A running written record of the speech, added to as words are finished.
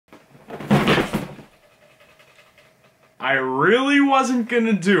I really wasn't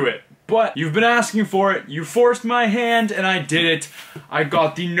gonna do it, but you've been asking for it, you forced my hand, and I did it. I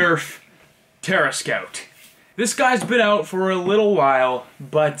got the NERF TerraScout. This guy's been out for a little while,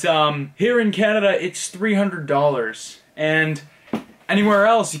 but here in Canada it's $300, and anywhere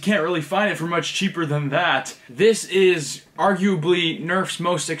else you can't really find it for much cheaper than that. This is arguably NERF's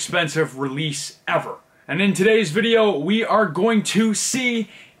most expensive release ever. And in today's video, we are going to see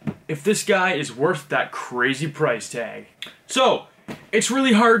if this guy is worth that crazy price tag. So, it's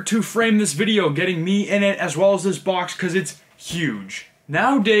really hard to frame this video getting me in it as well as this box because it's huge.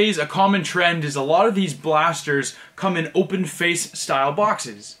 Nowadays, a common trend is a lot of these blasters come in open face style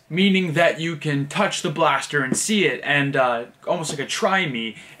boxes, meaning that you can touch the blaster and see it, and almost like a try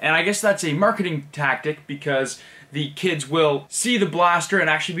me. And I guess that's a marketing tactic because the kids will see the blaster and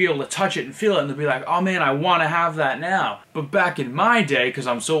actually be able to touch it and feel it, and they'll be like, oh man, I want to have that now. But back in my day, because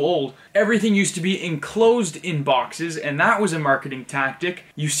I'm so old, everything used to be enclosed in boxes, and that was a marketing tactic.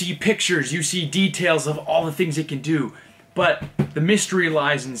 You see pictures, you see details of all the things it can do, but the mystery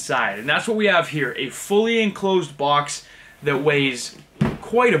lies inside, and that's what we have here, a fully enclosed box that weighs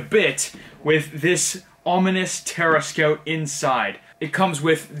quite a bit with this ominous TerraScout inside. It comes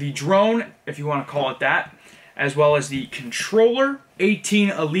with the drone, if you want to call it that, as well as the controller, 18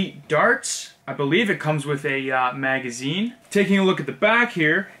 Elite darts. I believe it comes with a magazine. Taking a look at the back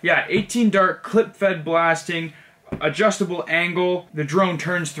here, yeah, 18 dart clip-fed blasting, adjustable angle. The drone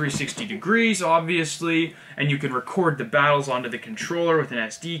turns 360 degrees, obviously, and you can record the battles onto the controller with an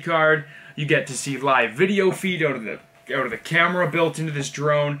SD card. You get to see live video feed out of the camera built into this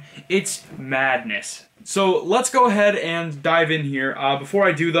drone. It's madness. So let's go ahead and dive in here. Before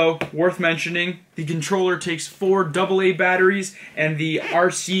I do though, worth mentioning, the controller takes 4 AA batteries, and the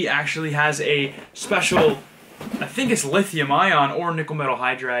RC actually has a special, I think it's lithium ion or nickel metal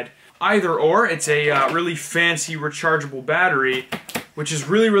hydride. Either or, it's a really fancy rechargeable battery, which is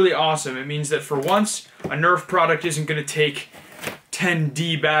really, really awesome. It means that for once, a NERF product isn't going to take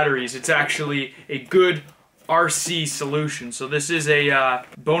 10D batteries. It's actually a good RC solution. So this is a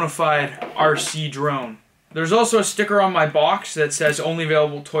bona fide RC drone. There's also a sticker on my box that says only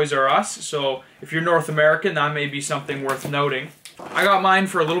available Toys R Us, so if you're North American, that may be something worth noting. I got mine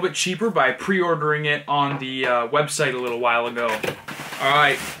for a little bit cheaper by pre-ordering it on the website a little while ago.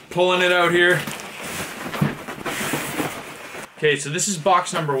 Alright, pulling it out here. Okay, so this is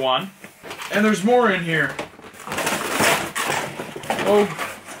box number 1, and there's more in here. Oh,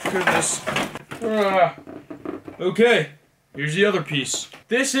 goodness. Okay, here's the other piece.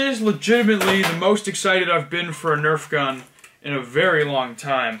 This is legitimately the most excited I've been for a NERF gun in a very long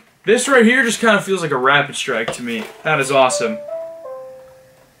time. This right here just kind of feels like a rapid strike to me. That is awesome.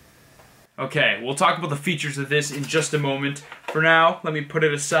 Okay, we'll talk about the features of this in just a moment. For now, let me put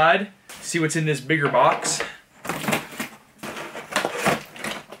it aside, see what's in this bigger box.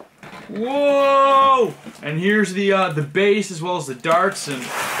 Whoa! And here's the base as well as the darts and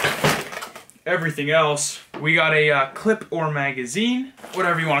everything else. We got a clip or magazine,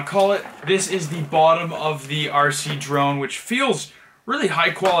 whatever you want to call it. This is the bottom of the RC drone, which feels really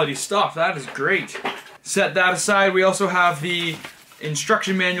high quality stuff. That is great. Set that aside. We also have the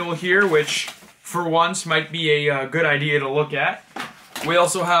instruction manual here, which for once might be a good idea to look at. We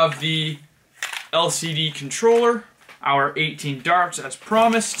also have the LCD controller, our 18 darts as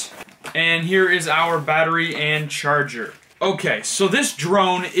promised, and here is our battery and charger. Okay, so this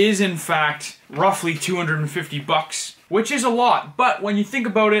drone is in fact roughly 250 bucks, which is a lot, but when you think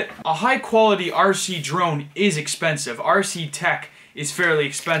about it, a high quality RC drone is expensive. RC tech is fairly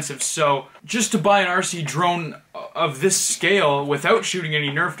expensive, so just to buy an RC drone of this scale without shooting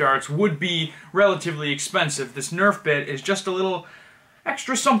any NERF darts would be relatively expensive. This NERF bit is just a little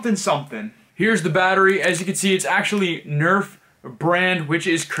extra something something. Here's the battery. As you can see, it's actually NERF brand, which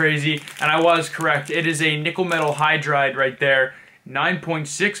is crazy, and I was correct. It is a nickel metal hydride right there,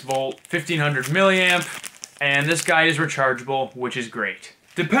 9.6 volt, 1500 milliamp, and this guy is rechargeable, which is great.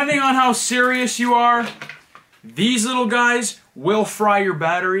 Depending on how serious you are, these little guys will fry your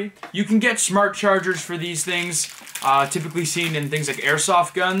battery. You can get smart chargers for these things, typically seen in things like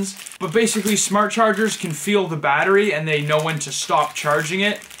airsoft guns, but basically smart chargers can feel the battery and they know when to stop charging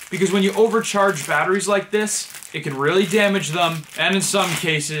it, because when you overcharge batteries like this, it can really damage them, and in some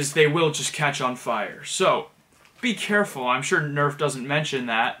cases, they will just catch on fire. So, be careful. I'm sure NERF doesn't mention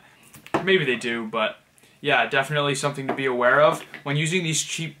that. Maybe they do, but yeah, definitely something to be aware of. When using these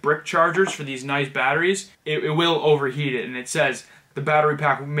cheap brick chargers for these nice batteries, it will overheat it, and it says the battery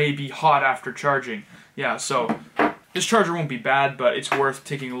pack may be hot after charging. Yeah, so this charger won't be bad, but it's worth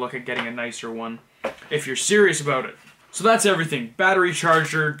taking a look at getting a nicer one if you're serious about it. So that's everything. Battery,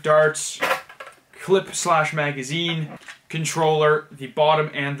 charger, darts, clip/magazine, controller, the bottom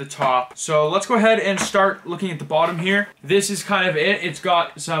and the top. So let's go ahead and start looking at the bottom here. This is kind of it. It's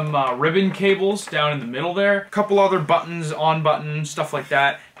got some ribbon cables down in the middle there. A couple other buttons, on buttons, stuff like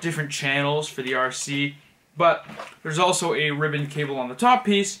that. Different channels for the RC. But there's also a ribbon cable on the top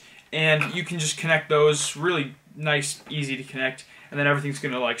piece, and you can just connect those. Really nice, easy to connect. And then everything's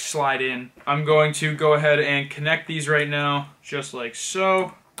gonna like slide in. I'm going to go ahead and connect these right now, just like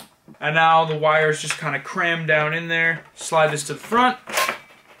so. And now the wires just kind of cram down in there. Slide this to the front,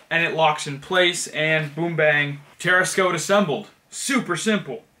 and it locks in place, and boom bang, TerraScout assembled. Super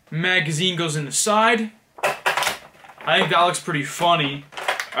simple. Magazine goes in the side. I think that looks pretty funny.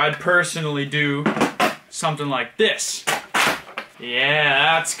 I'd personally do something like this.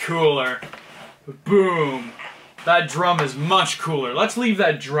 Yeah, that's cooler. Boom. That drum is much cooler. Let's leave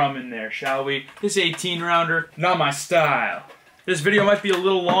that drum in there, shall we? This 18 rounder, not my style. This video might be a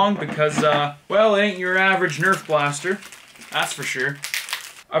little long because, well, it ain't your average Nerf blaster. That's for sure.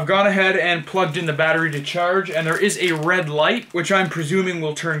 I've gone ahead and plugged in the battery to charge, and there is a red light, which I'm presuming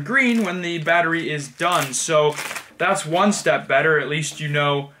will turn green when the battery is done. So that's one step better. At least you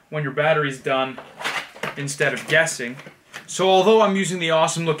know when your battery's done instead of guessing. So although I'm using the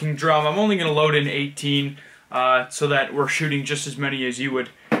awesome looking drum, I'm only going to load in 18 so that we're shooting just as many as you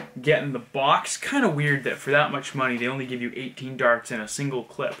would get in the box. Kind of weird that for that much money they only give you 18 darts in a single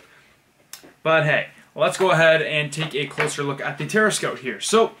clip. But hey, let's go ahead and take a closer look at the TerraScout here.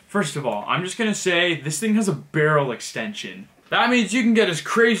 So first of all, I'm just going to say this thing has a barrel extension. That means you can get as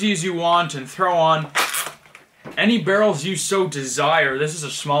crazy as you want and throw on any barrels you so desire. This is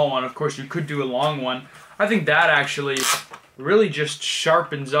a small one. Of course, you could do a long one. I think that actually really just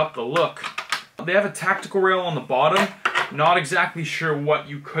sharpens up the look. They have a tactical rail on the bottom. Not exactly sure what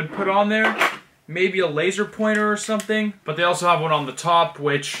you could put on there. Maybe a laser pointer or something. But they also have one on the top,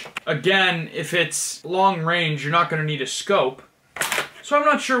 which, again, if it's long range, you're not going to need a scope. So I'm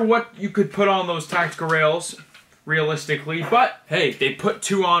not sure what you could put on those tactical rails, realistically. But, hey, they put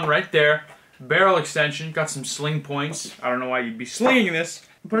two on right there. Barrel extension, got some sling points. I don't know why you'd be slinging this,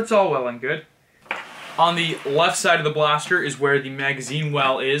 but it's all well and good. On the left side of the blaster is where the magazine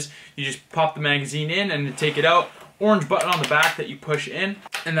well is. You just pop the magazine in and take it out. Orange button on the back that you push in,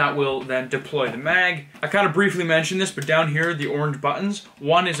 and that will then deploy the mag. I kind of briefly mentioned this, but down here, the orange buttons,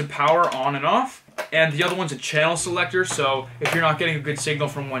 one is a power on and off, and the other one's a channel selector, so if you're not getting a good signal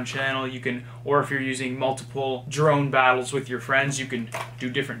from one channel, you can, or if you're using multiple drone battles with your friends, you can do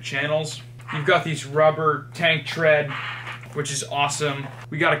different channels. You've got these rubber tank tread, which is awesome.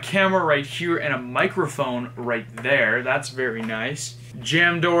 We got a camera right here and a microphone right there. That's very nice.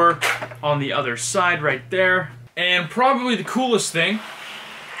 Jam door on the other side right there. And probably the coolest thing,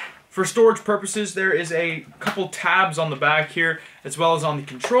 for storage purposes, there is a couple tabs on the back here, as well as on the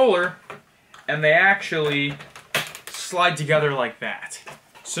controller, and they actually slide together like that.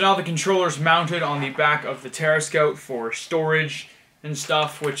 So now the controller's mounted on the back of the TerraScout for storage and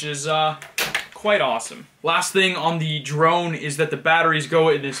stuff, which is quite awesome. Last thing on the drone is that the batteries go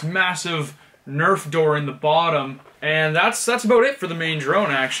in this massive Nerf door in the bottom, and that's about it for the main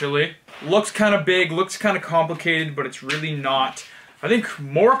drone, actually. Looks kind of big, looks kind of complicated, but it's really not. I think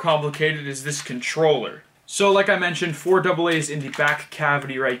more complicated is this controller. So like I mentioned, 4 AA's in the back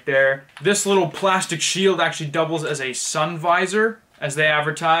cavity right there. This little plastic shield actually doubles as a sun visor, as they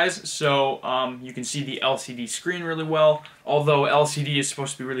advertise, so you can see the LCD screen really well, although LCD is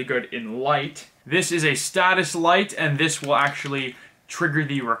supposed to be really good in light. This is a status light, and this will actually trigger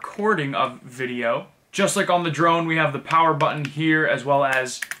the recording of video. Just like on the drone, we have the power button here, as well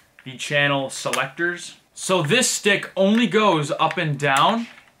as the channel selectors. So this stick only goes up and down,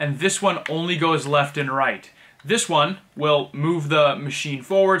 and this one only goes left and right. This one will move the machine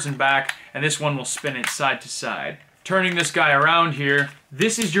forwards and back, and this one will spin it side to side. Turning this guy around here,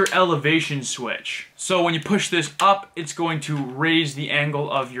 this is your elevation switch. So when you push this up, it's going to raise the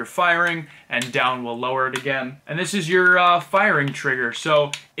angle of your firing, and down will lower it again. And this is your firing trigger.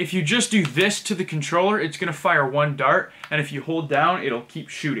 So if you just do this to the controller, it's going to fire 1 dart, and if you hold down, it'll keep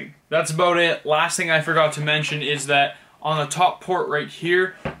shooting. That's about it. Last thing I forgot to mention is that on the top port right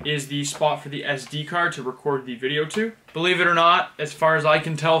here is the spot for the SD card to record the video to. Believe it or not, as far as I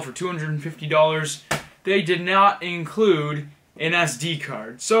can tell, for $250, they did not include an SD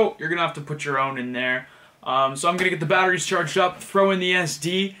card. So you're gonna have to put your own in there. So I'm gonna get the batteries charged up, throw in the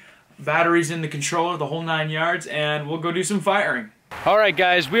SD, batteries in the controller, the whole 9 yards, and we'll go do some firing. Alright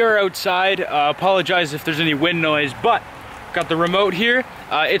guys, we are outside. Apologize if there's any wind noise, but got the remote here.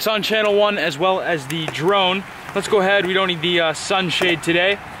 It's on channel 1 as well as the drone. Let's go ahead, we don't need the sunshade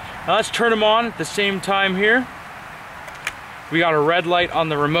today. Now let's turn them on at the same time here. We got a red light on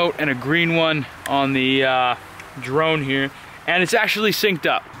the remote and a green one on the drone here, and it's actually synced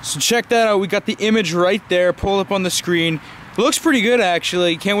up. So check that out. We got the image right there, pulled up on the screen. It looks pretty good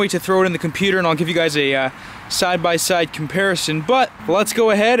actually. Can't wait to throw it in the computer and I'll give you guys a side-by-side comparison. But let's go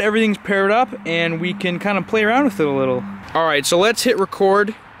ahead, everything's paired up and we can kind of play around with it a little. Alright, so let's hit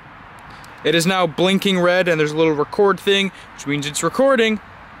record. It is now blinking red and there's a little record thing, which means it's recording.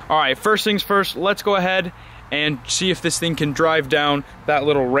 Alright, first things first, let's go ahead and see if this thing can drive down that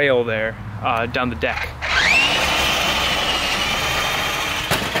little rail there, down the deck.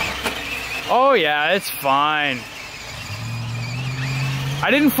 Oh yeah, it's fine. I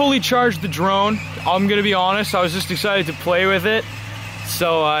didn't fully charge the drone, I'm gonna be honest. I was just excited to play with it,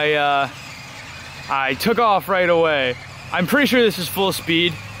 so I took off right away. I'm pretty sure this is full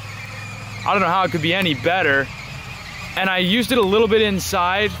speed. I don't know how it could be any better. And I used it a little bit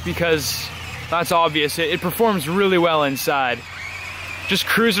inside because that's obvious. It performs really well inside. Just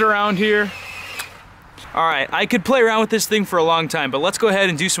cruise it around here. All right, I could play around with this thing for a long time, but let's go ahead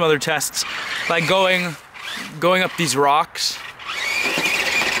and do some other tests, like going up these rocks.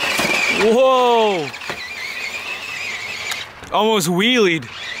 Whoa! Almost wheelied.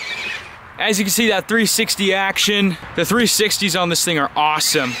 As you can see, that 360 action, the 360s on this thing are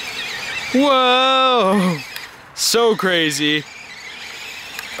awesome. Whoa! So crazy.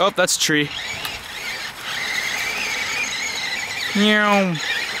 Oh, that's a tree.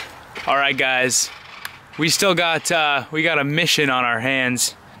 Alright guys, we still got, we got a mission on our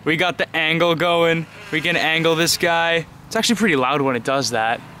hands. We got the angle going, we can angle this guy. It's actually pretty loud when it does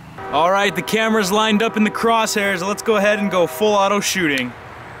that. Alright, the camera's lined up in the crosshairs, let's go ahead and go full auto shooting.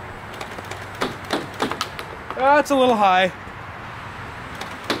 That's a little high.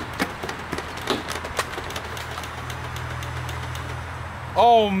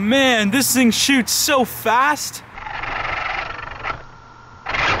 Oh man, this thing shoots so fast.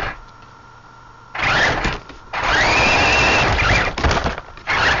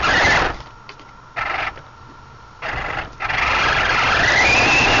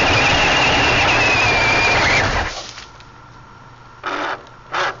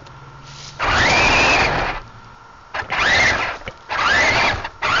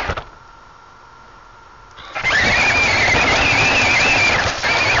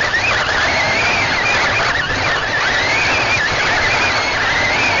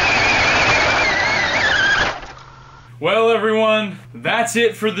 Well everyone, that's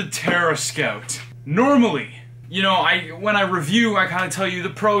it for the TerraScout. Normally, you know, when I review, I kind of tell you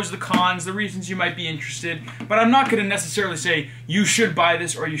the pros, the cons, the reasons you might be interested, but I'm not going to necessarily say you should buy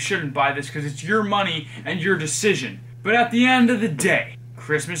this or you shouldn't buy this because it's your money and your decision. But at the end of the day,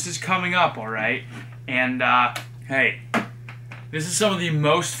 Christmas is coming up, alright? And, hey, this is some of the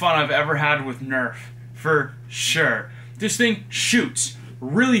most fun I've ever had with Nerf, for sure. This thing shoots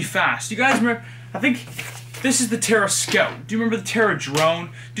really fast. You guys remember, I think this is the TerraScout. Do you remember the Terra drone?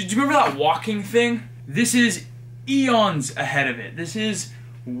 Do you remember that walking thing? This is eons ahead of it. This is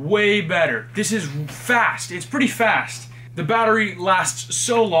way better. This is fast. It's pretty fast. The battery lasts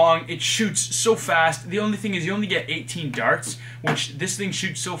so long. It shoots so fast. The only thing is you only get 18 darts, which this thing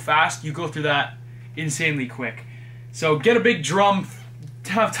shoots so fast, you go through that insanely quick. So get a big drum,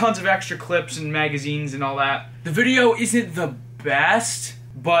 have tons of extra clips and magazines and all that. The video isn't the best,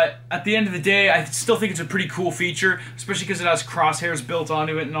 but at the end of the day, I still think it's a pretty cool feature, especially because it has crosshairs built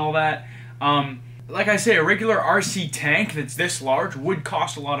onto it and all that. Like I say, a regular RC tank that's this large would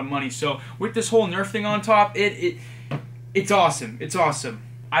cost a lot of money. So with this whole Nerf thing on top, it's awesome. It's awesome.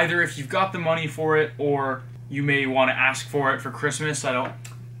 Either if you've got the money for it, or you may want to ask for it for Christmas. I'm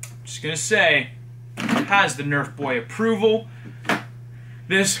just gonna say, it has the Nerf Boy approval.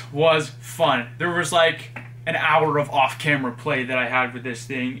 This was fun. There was like an hour of off-camera play that I had with this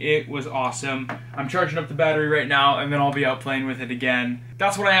thing. It was awesome. I'm charging up the battery right now, and then I'll be out playing with it again.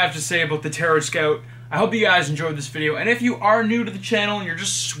 That's what I have to say about the TerraScout. I hope you guys enjoyed this video, and if you are new to the channel and you're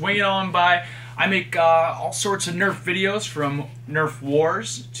just swinging on by, I make all sorts of Nerf videos, from Nerf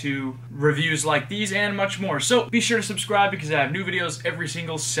Wars to reviews like these and much more. So be sure to subscribe because I have new videos every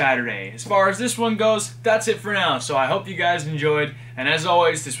single Saturday. As far as this one goes, that's it for now. So I hope you guys enjoyed, and as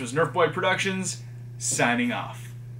always, this was NerfBoyProductions, signing off.